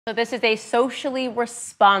So this is a socially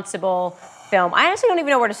responsible film. I honestly don't even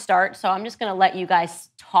know where to start, so I'm just going to let you guys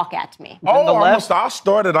talk at me. I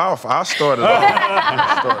started off for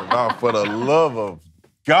the love of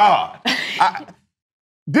God.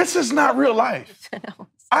 This is not real life.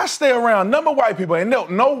 I stay around number white people, and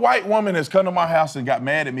no white woman has come to my house and got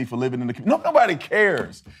mad at me for living in the community. Nobody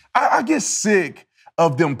cares. I get sick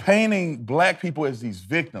of them painting black people as these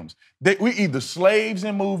victims. We either slaves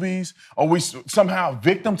in movies or we somehow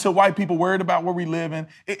victim to white people worried about where we live in.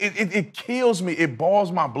 It kills me. It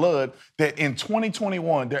boils my blood that in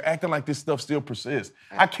 2021, they're acting like this stuff still persists.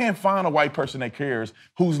 I can't find a white person that cares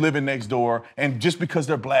who's living next door, and just because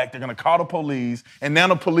they're black, they're gonna call the police, and now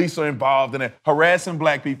the police are involved and they're harassing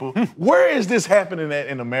black people. Where is this happening at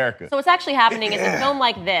in America? So what's actually happening is a film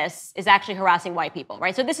like this is actually harassing white people,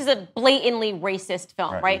 right? So this is a blatantly racist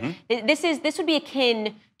film, right? Mm-hmm. This would be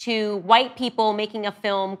akin to white people making a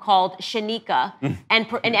film called Shanika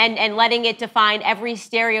and letting it define every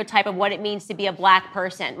stereotype of what it means to be a black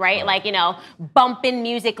person, right? Like, you know, bumping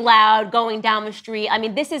music loud, going down the street. I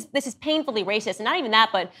mean, this is painfully racist. And not even that,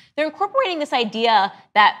 but they're incorporating this idea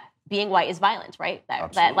that being white is violent, right?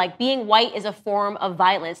 That like being white is a form of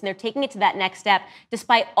violence, and they're taking it to that next step,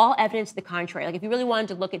 despite all evidence to the contrary. Like if you really wanted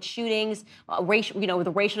to look at shootings,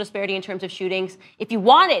 the racial disparity in terms of shootings, if you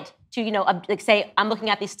wanted to, like say, I'm looking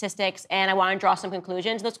at these statistics and I want to draw some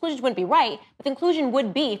conclusions, those conclusions wouldn't be right. The conclusion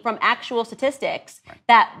would be from actual statistics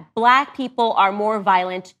that black people are more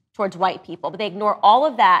violent towards white people, but they ignore all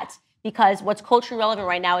of that because what's culturally relevant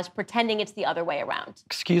right now is pretending it's the other way around.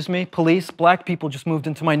 Excuse me, police, black people just moved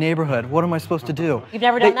into my neighborhood. What am I supposed to do? You've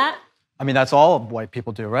never done that? I mean, that's all white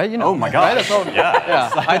people do, right? You know, oh my God! Right?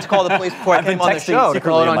 Yeah. I had to call the police before I came on the show to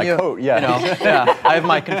call it on you. Coat, yeah. You know? Yeah. I have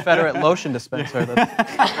my Confederate lotion dispenser that's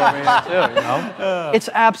over here too. You know, it's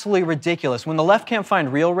absolutely ridiculous. When the left can't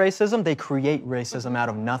find real racism, they create racism out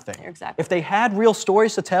of nothing. Exactly. If they had real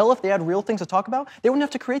stories to tell, if they had real things to talk about, they wouldn't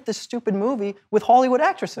have to create this stupid movie with Hollywood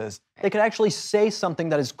actresses. They could actually say something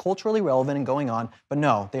that is culturally relevant and going on, but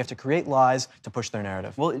no, they have to create lies to push their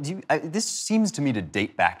narrative. Well, this seems to me to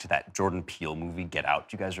date back to that Jordan Peele movie, Get Out.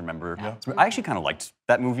 Do you guys remember? Yeah. I actually kind of liked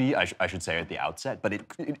that movie, I should say at the outset, but it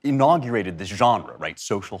inaugurated this genre, right?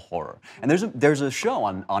 Social horror. And there's a show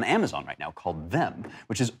on Amazon right now called Them,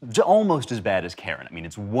 which is almost as bad as Karen. I mean,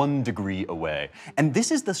 it's 1 degree away. And this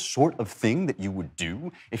is the sort of thing that you would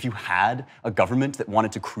do if you had a government that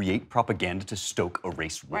wanted to create propaganda to stoke a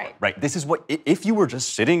race war, right? This is what, if you were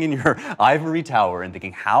just sitting in your ivory tower and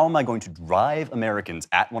thinking, how am I going to drive Americans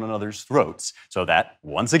at one another's throats so that,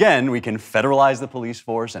 once again, we can federalize the police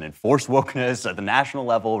force and enforce wokeness at the national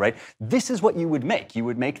level, right? This is what you would make. You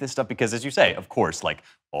would make this stuff because, as you say, of course, like,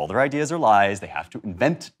 all their ideas are lies. They have to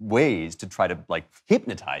invent ways to try to, like,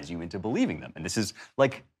 hypnotize you into believing them. And this is,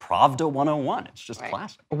 like, Pravda 101. It's just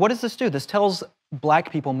classic. What does this do? This tells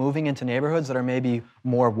black people moving into neighborhoods that are maybe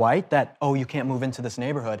more white that, oh, you can't move into this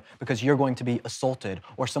neighborhood because you're going to be assaulted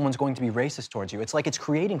or someone's going to be racist towards you. It's like it's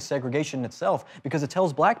creating segregation itself because it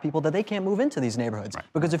tells black people that they can't move into these neighborhoods.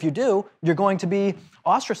 Because if you do, you're going to be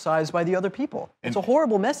ostracized by the other people. It's a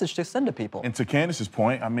horrible message to send to people. And to Candace's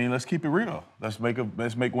point, I mean, let's keep it real. Let's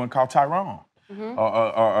make one called Tyrone.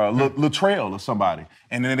 Or Latrell or somebody.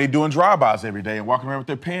 And then they doing drive-bys every day and walking around with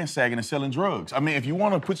their pants sagging and selling drugs. I mean, if you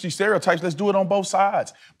want to put these stereotypes, let's do it on both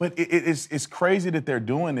sides. But it's crazy that they're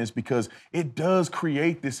doing this because it does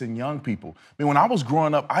create this in young people. I mean, when I was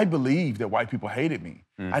growing up, I believed that white people hated me.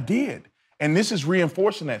 I did. And this is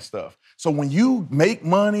reinforcing that stuff. So when you make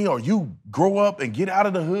money or you grow up and get out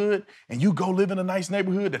of the hood and you go live in a nice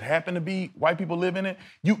neighborhood that happen to be white people live in it,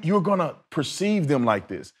 you're gonna perceive them like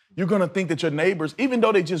this. You're gonna think that your neighbors, even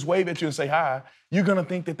though they just wave at you and say hi, you're gonna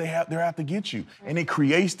think that they're out to get you. And it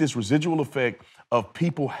creates this residual effect of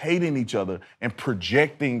people hating each other and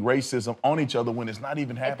projecting racism on each other when it's not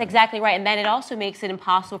even happening. That's exactly right. And then it also makes it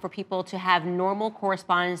impossible for people to have normal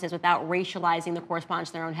correspondences without racializing the correspondence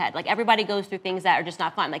in their own head. Like everybody goes through things that are just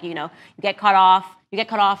not fun. Like, you get cut off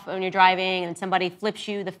when you're driving and somebody flips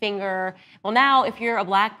you the finger. Well, now if you're a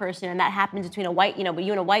black person and that happens between a white, but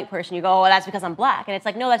you and a white person, you go, oh, that's because I'm black. And it's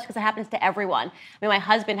like, no, that's because it happens to everyone. I mean, my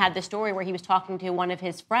husband had this story where he was talking to one of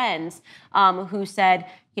his friends who said,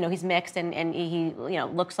 he's mixed and he,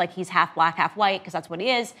 looks like he's half black, half white, because that's what he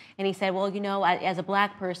is. And he said, well, as a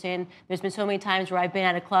black person, there's been so many times where I've been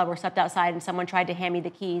at a club or stepped outside and someone tried to hand me the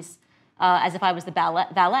keys as if I was the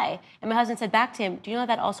valet. And my husband said back to him, do you know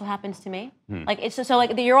that also happens to me? Like, it's just so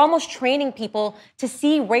you're almost training people to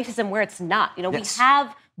see racism where it's not. We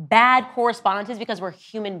have bad correspondences because we're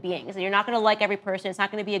human beings. And you're not going to like every person. It's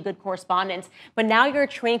not going to be a good correspondence. But now you're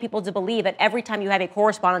training people to believe that every time you have a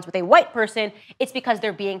correspondence with a white person, it's because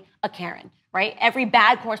they're being a Karen, right? Every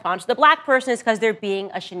bad correspondence to the black person is because they're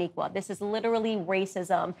being a Shaniqua. This is literally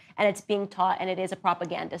racism, and it's being taught, and it is a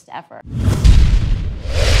propagandist effort.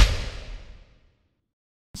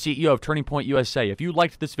 CEO of Turning Point USA. If you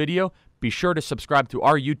liked this video, be sure to subscribe to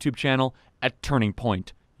our YouTube channel at Turning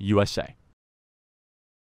Point USA.